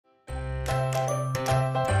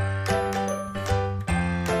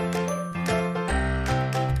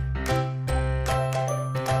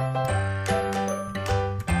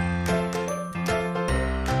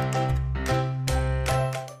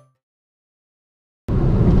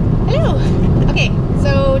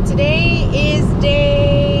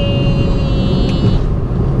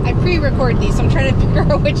record these, so I'm trying to figure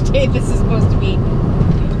out which day this is supposed to be.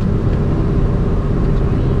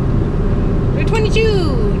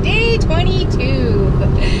 22, day 22.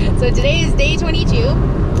 So today is day 22,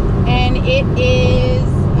 and it is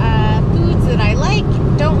foods that I like,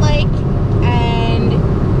 don't like, and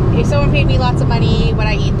if someone paid me lots of money, would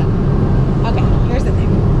I eat them? Okay, here's the thing.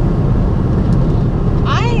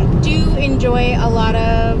 I do enjoy a lot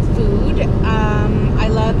of food. I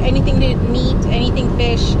love anything meat, anything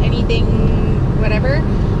fish, anything whatever.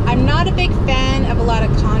 I'm not a big fan of a lot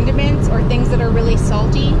of condiments or things that are really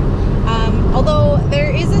salty. Although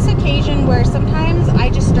there is this occasion where sometimes I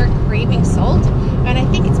just start craving salt, and I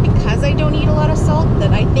think it's because I don't eat a lot of salt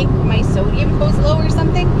that I think my sodium goes low or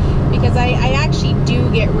something, because I actually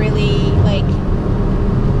do get really like,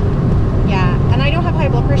 yeah, and I don't have high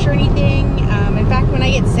blood pressure or anything. In fact, when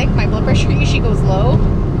I get sick, my blood pressure usually goes low,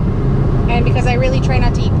 and because I really try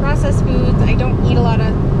not to eat processed foods, I don't eat a lot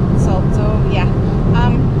of salt. So yeah,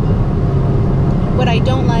 what I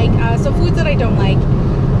don't like, so foods that I don't like,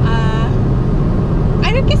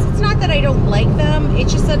 I guess it's not that I don't like them,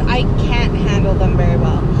 it's just that I can't handle them very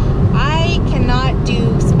well. I cannot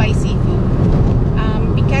do spicy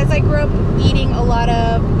food. Because I grew up eating a lot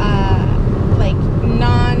of like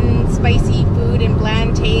non-spicy food and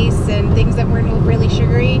bland tastes and things that weren't really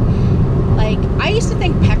sugary. Like, I used to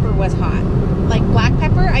think pepper was hot. Like black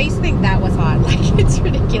pepper, I used to think that was hot. Like, it's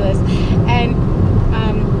ridiculous. And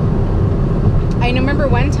I remember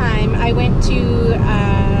one time I went to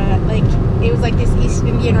like, it was like this East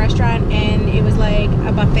Indian restaurant, and it was like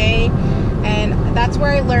a buffet, and that's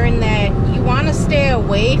where I learned that you want to stay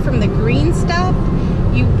away from the green stuff.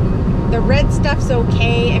 The red stuff's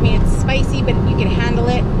okay. I mean, it's spicy, but you can handle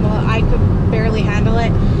it. Well, I could barely handle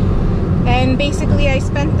it. And basically I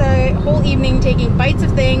spent the whole evening taking bites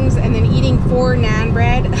of things and then eating 4 naan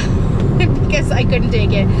bread because I couldn't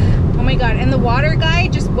take it. Oh my god, and the water guy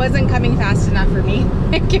just wasn't coming fast enough for me.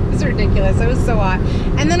 It was ridiculous. It was so hot.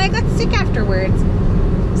 And then I got sick afterwards.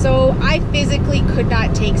 So I physically could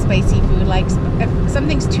not take spicy food. Like, if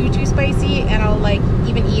something's too spicy, and I'll like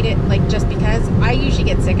even eat it like just because, I usually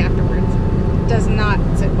get sick afterwards. It does not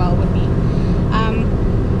sit well with me.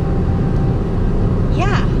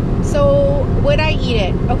 Yeah, so would I eat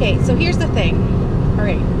it? Okay, so here's the thing. All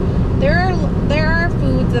right, there are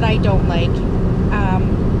foods that I don't like,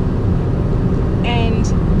 and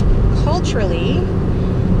culturally.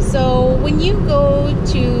 So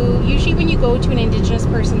usually when you go to an Indigenous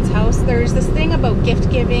person's house, there's this thing about gift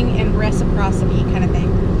giving and reciprocity kind of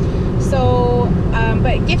thing. So,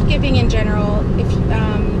 but gift giving in general,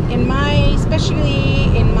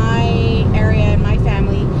 especially in my area, in my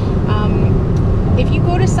family, if you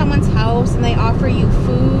go to someone's house and they offer you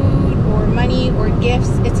food or money or gifts,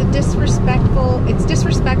 it's disrespectful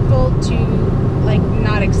to like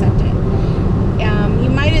not accept it. You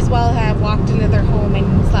might as well have walked into their home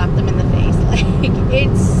and slapped them in the face. Like,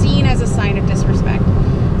 it's seen as a sign of disrespect.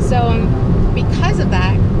 So because of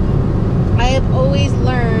that, I have always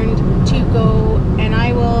learned to go, and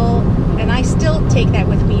I still take that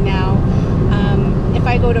with me now. If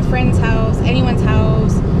I go to a friend's house, anyone's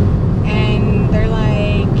house, and they're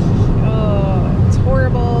like, oh, it's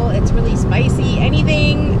horrible, it's really spicy,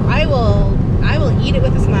 anything, I will eat it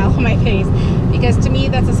with a smile on my face, because to me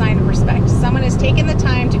that's a sign of respect. Someone has taken the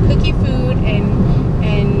time to cook you food and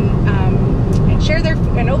share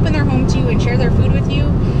and open their home to you and share their food with you.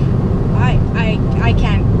 I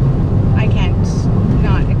can't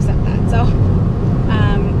not accept that. So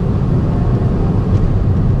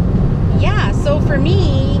yeah, so for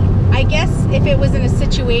me, I guess if it was in a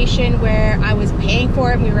situation where I was paying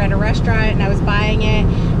for it and we were at a restaurant and I was buying it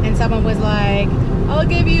and someone was like, I'll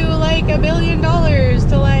give you like $1 billion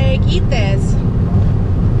to like eat this,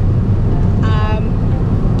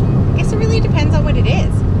 I guess it really depends on what it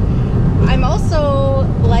is. I'm also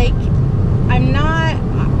like, I'm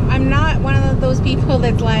not one of those people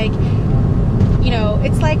that's like, you know,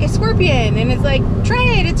 it's like a scorpion and it's like, try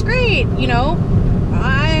it, it's great, you know.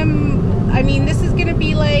 I mean, this is gonna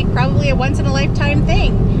be like probably a once in a lifetime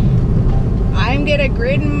thing. I'm gonna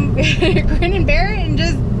grin and bear it and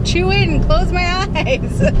just chew it and close my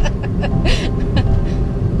eyes.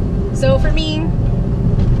 So for me,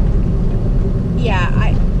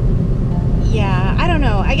 I don't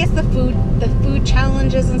know. I guess the food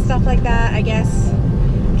challenges and stuff like that, I guess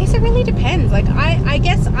it really depends. Like, I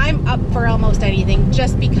guess I'm up for almost anything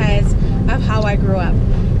just because of how I grew up.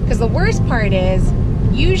 Because the worst part is,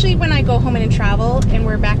 usually when I go home and travel and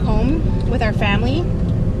we're back home with our family,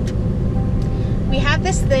 we have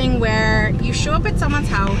this thing where you show up at someone's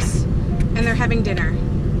house and they're having dinner.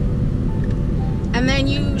 And and then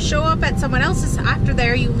you show up at someone else's, after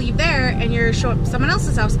there you leave there and you show up at someone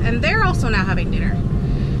else's house and they're also now having dinner.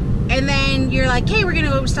 And then you're like, hey, we're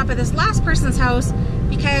gonna go stop at this last person's house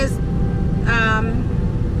because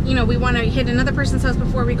you know, we want to hit another person's house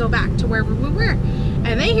before we go back to wherever we were.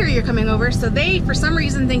 And they hear you're coming over, so they for some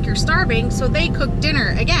reason think you're starving, so they cook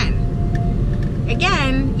dinner again.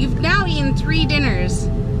 Again, you've now eaten 3 dinners.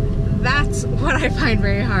 That's what I find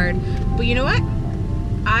very hard. But you know what?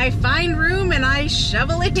 I find room and I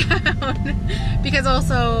shovel it down. Because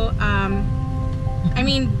also, I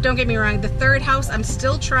mean, don't get me wrong, the 3rd house, I'm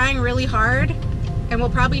still trying really hard. And we'll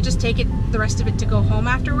probably just take it, the rest of it, to go home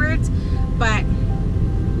afterwards. But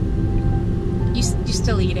you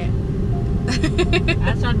still eat it.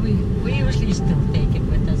 That's what we usually still take it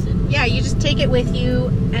with us. Yeah, you just take it with you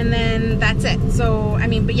and then that's it. So, I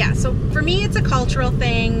mean, but yeah, so for me it's a cultural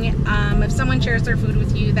thing. If someone shares their food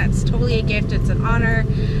with you, that's totally a gift. It's an honor.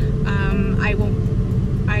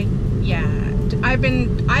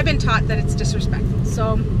 I've been taught that it's disrespectful.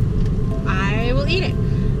 So I will eat it.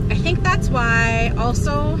 I think that's why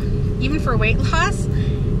also, even for weight loss,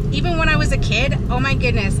 even when I was a kid, oh my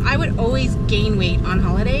goodness, I would always gain weight on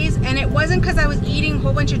holidays. And it wasn't because I was eating a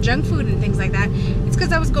whole bunch of junk food and things like that. It's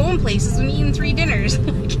because I was going places and eating 3 dinners.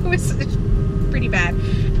 Like, it was pretty bad.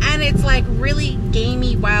 And it's like really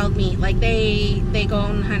gamey wild meat. Like they go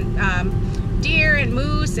and hunt deer and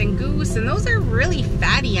moose and goose, and those are really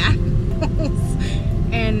fatty animals.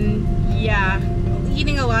 And yeah,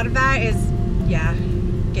 eating a lot of that is, yeah,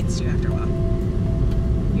 gets you after a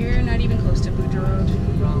while. You're not even close to Boudreaux Road.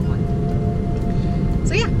 Wrong one.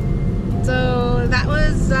 So yeah, so that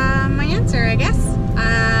was my answer, I guess.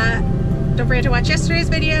 Don't forget to watch yesterday's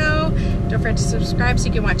video. Don't forget to subscribe so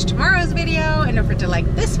you can watch tomorrow's video. And don't forget to like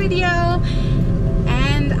this video.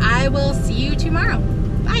 And I will see you tomorrow.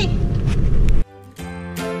 Bye.